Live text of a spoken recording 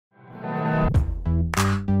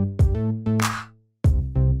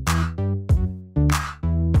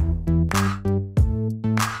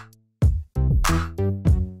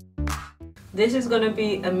This is going to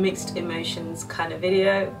be a mixed emotions kind of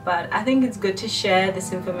video, but I think it's good to share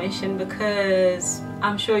this information because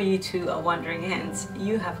I'm sure you too are wondering, hence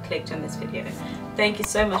you have clicked on this video. Thank you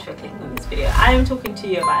so much for clicking on this video. I am talking to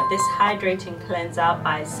you about this hydrating cleanser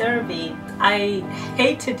by Cerave. I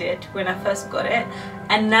hated it when I first got it,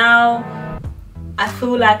 and now I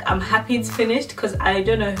feel like I'm happy it's finished because I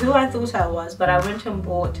don't know who I thought I was, but I went and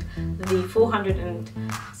bought the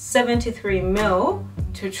 473ml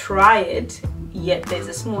to try it, yet there's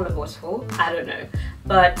a smaller bottle. I don't know,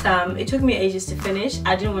 but it took me ages to finish.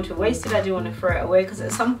 I didn't want to waste it. I didn't want to throw it away because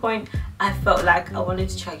at some point I felt like I wanted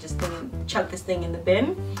to chuck this thing in the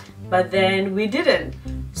bin, but then we didn't.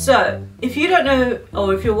 So if you don't know,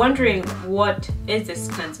 or if you're wondering what is this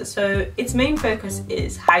cleanser, so its main focus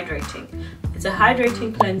is hydrating. It's a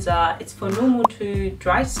hydrating cleanser. It's for normal to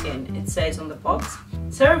dry skin, it says on the box.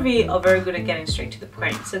 Cerave are very good at getting straight to the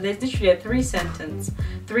point. So there's literally a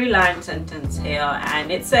three-line sentence here,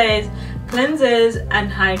 and it says cleanses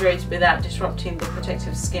and hydrates without disrupting the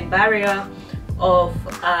protective skin barrier of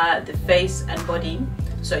the face and body.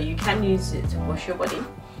 So you can use it to wash your body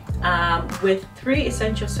with 3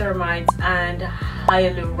 essential ceramides and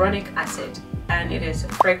hyaluronic acid, and it is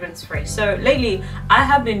fragrance free. So lately I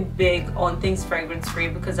have been big on things fragrance free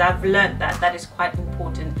because I've learned that that is quite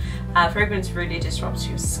important. Fragrance really disrupts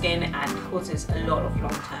your skin and causes a lot of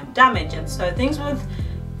long-term damage, and so things with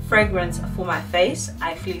fragrance for my face,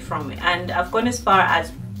 I flee from it, and I've gone as far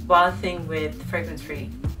as bathing with fragrance free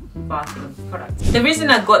bathing products. The reason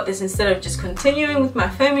I got this instead of just continuing with my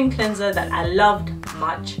foaming cleanser that I loved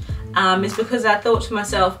much is because I thought to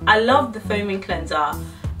myself, I love the foaming cleanser,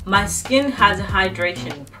 my skin has a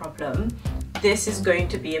hydration problem, this is going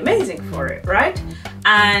to be amazing for it, right?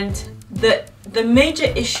 And the major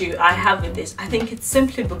issue I have with this, I think it's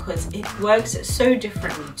simply because it works so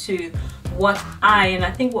differently to what and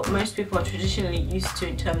I think what most people are traditionally used to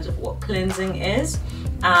in terms of what cleansing is.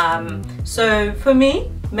 So for me,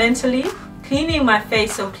 mentally, cleaning my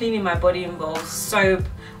face or cleaning my body involves soap.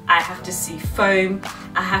 I have to see foam.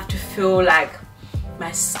 I have to feel like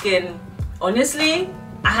my skin, honestly,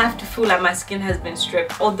 I have to feel like my skin has been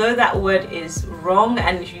stripped, although that word is wrong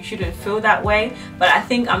and you shouldn't feel that way, but I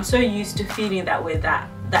think I'm so used to feeling that way that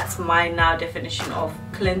that's my now definition of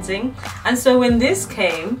cleansing. And so when this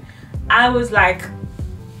came, I was like,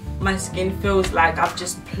 my skin feels like I've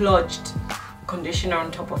just plodged conditioner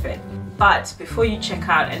on top of it. But before you check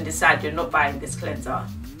out and decide you're not buying this cleanser,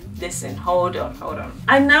 listen, hold on.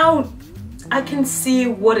 I can see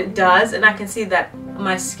what it does, and I can see that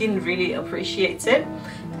my skin really appreciates it,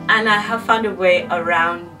 and I have found a way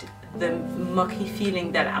around the mucky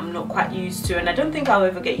feeling that I'm not quite used to, and I don't think I'll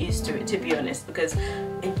ever get used to it, to be honest, because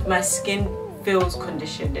my skin feels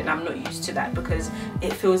conditioned and I'm not used to that, because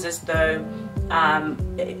it feels as though I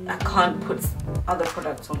can't put other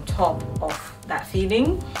products on top of that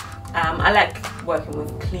feeling. I like working with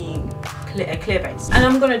a clear base, and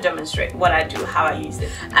I'm going to demonstrate what I do, how I use it.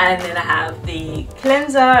 And then I have the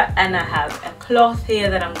cleanser and I have a cloth here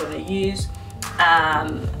that I'm going to use,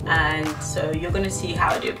 and so you're going to see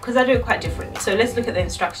how I do it because I do it quite differently. So let's look at the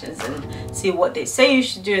instructions and see what they say you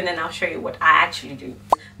should do, and then I'll show you what I actually do.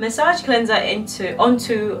 Massage cleanser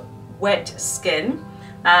onto wet skin,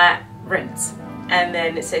 rinse, and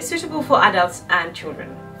then it says suitable for adults and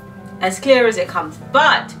children. As clear as it comes.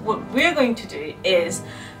 But what we're going to do is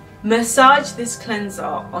massage this cleanser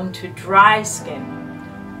onto dry skin.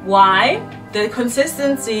 Why? The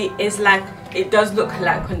consistency is like, it does look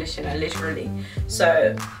like conditioner, literally.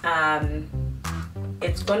 So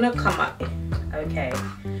it's gonna come up, okay.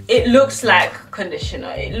 It looks like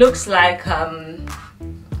conditioner. It looks like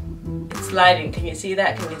it's sliding. Can you see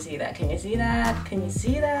that? Can you see that? Can you see that? Can you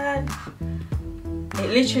see that? It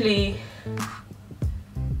literally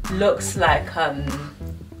looks like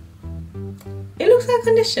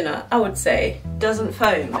conditioner, I would say. Doesn't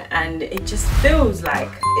foam, and it just feels like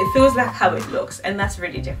how it looks, and that's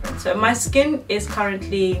really different. So my skin is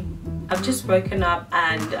currently, I've just woken up,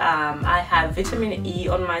 and I have vitamin E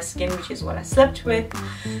on my skin, which is what I slept with.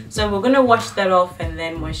 So we're gonna wash that off and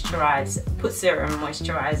then moisturize, put serum,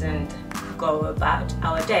 moisturize, and go about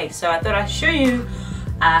our day. So I thought I'd show you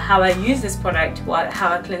how I use this product,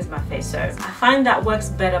 how I cleanse my face. So I find that works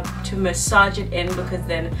better to massage it in, because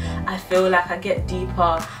then I feel like I get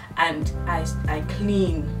deeper and I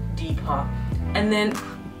clean deeper, and then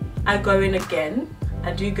I go in again.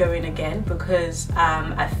 I do go in again because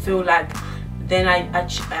I feel like then I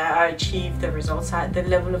achieve the results, the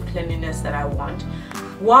level of cleanliness that I want,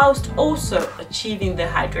 whilst also achieving the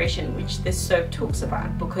hydration which this soap talks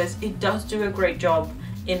about, because it does do a great job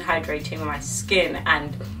in hydrating my skin,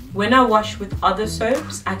 and When I wash with other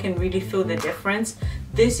soaps, I can really feel the difference.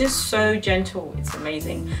 This is so gentle, it's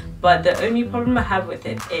amazing. But the only problem I have with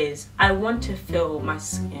it is I want to feel my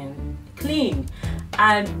skin clean,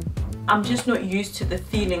 and I'm just not used to the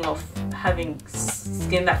feeling of having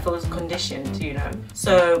skin that feels conditioned, you know.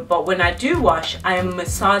 So, but when I do wash, I am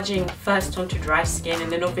massaging first onto dry skin,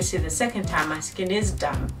 and then obviously the second time my skin is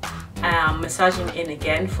damp, I'm massaging it in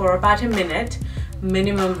again for about a minute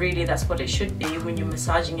minimum. Really, that's what it should be when you're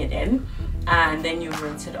massaging it in, and then you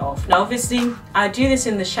rinse it off. Now obviously I do this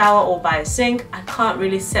in the shower or by a sink. I can't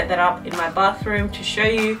really set that up in my bathroom to show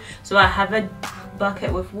you, so I have a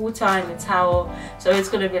bucket with water and a towel, so it's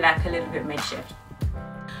going to be like a little bit makeshift.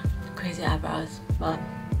 Crazy eyebrows, but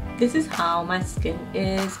this is how my skin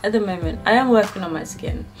is at the moment. I am working on my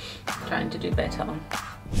skin, trying to do better.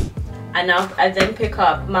 And now I then pick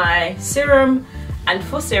up my serum, and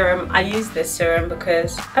for serum I use this serum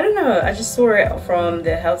because I don't know, I just saw it from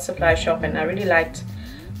the health supply shop and I really liked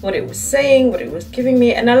what it was saying, what it was giving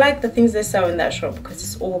me, and I like the things they sell in that shop because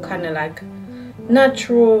it's all kind of like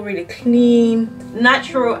natural, really clean,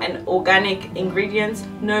 natural and organic ingredients,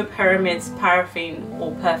 no pyramids, paraffin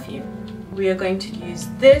or perfume. We are going to use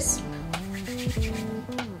this.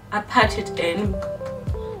 I pat it in.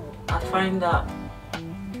 I find that,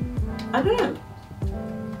 I don't know,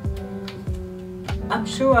 I'm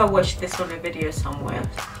sure I watched this on a video somewhere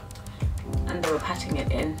and they were patting it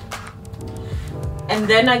in. And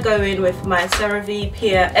then I go in with my Cerave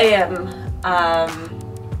AM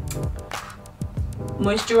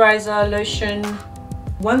moisturizer lotion.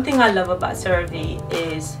 One thing I love about Cerave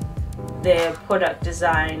is their product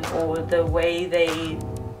design, or the way they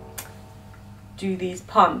do these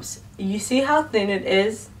pumps. You see how thin it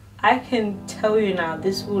is? I can tell you now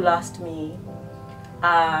this will last me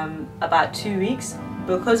about 2 weeks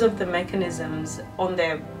because of the mechanisms on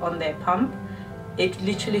their pump. It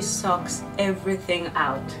literally sucks everything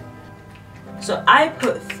out. So I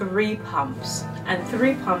put 3 pumps, and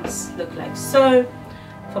 3 pumps look like so.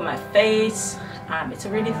 For my face, it's a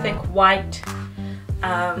really thick white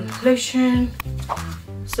lotion.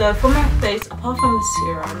 So for my face, apart from the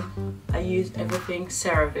serum, I used everything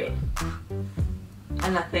Cerave.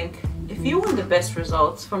 And I think if you want the best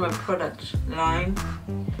results from a product line,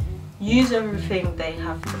 use everything they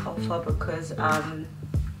have to offer, because I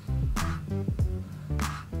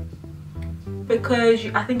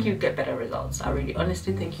think you get better results. I really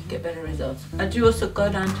honestly think you get better results. I do also go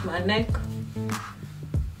down to my neck.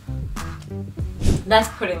 That's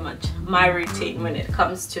pretty much my routine when it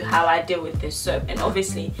comes to how I deal with this soap. And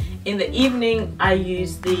obviously in the evening I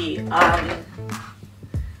use the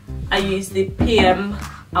PM.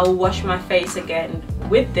 I will wash my face again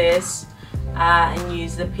with this and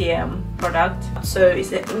use the PM product. So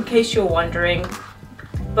in case you're wondering,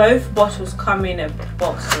 both bottles come in a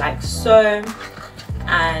box like so,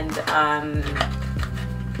 and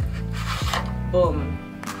boom,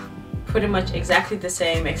 pretty much exactly the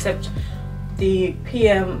same, except the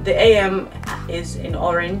AM is in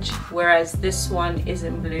orange, whereas this one is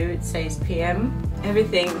in blue. It says PM.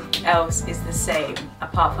 Everything else is the same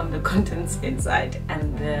apart from the contents inside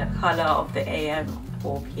and the color of the AM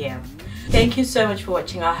or PM. Thank you so much for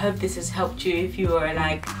watching. I hope this has helped you if you are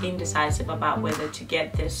like indecisive about whether to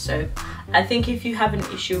get this soap. I think if you have an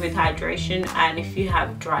issue with hydration and if you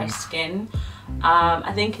have dry skin,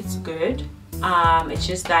 I think it's good. It's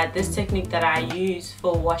just that this technique that I use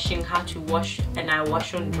for washing, how to wash, and I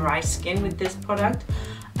wash on dry skin with this product,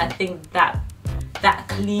 I think that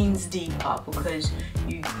cleans deeper, because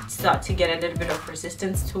you start to get a little bit of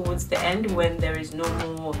resistance towards the end when there is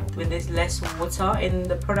when there's less water in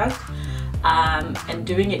the product. And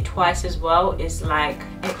doing it twice as well is like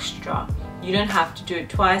extra. You don't have to do it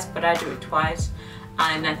twice, but I do it twice,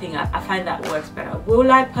 and I think I find that works better.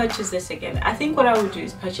 Will I purchase this again? I think what I would do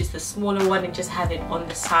is purchase the smaller one and just have it on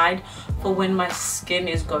the side for when my skin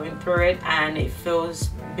is going through it and it feels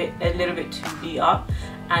a little bit too beat up,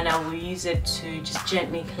 and I will use it to just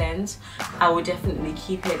gently cleanse. I will definitely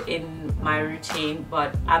keep it in my routine,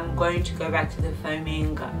 but I'm going to go back to the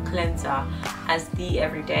foaming cleanser as the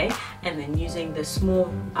everyday, and then using the small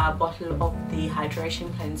bottle of the hydration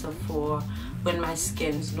cleanser for when my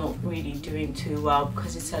skin's not really doing too well,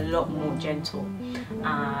 because it's a lot more gentle.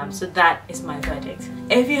 So that is my verdict.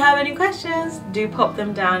 If you have any questions, do pop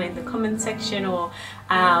them down in the comment section, or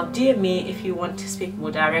DM me if you want to speak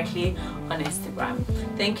more directly on Instagram.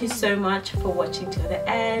 Thank you so much for watching till the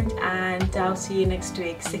end, and I'll see you next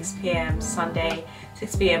week, 6 PM Sunday,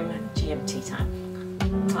 6 PM GMT time.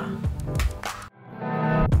 Mwah.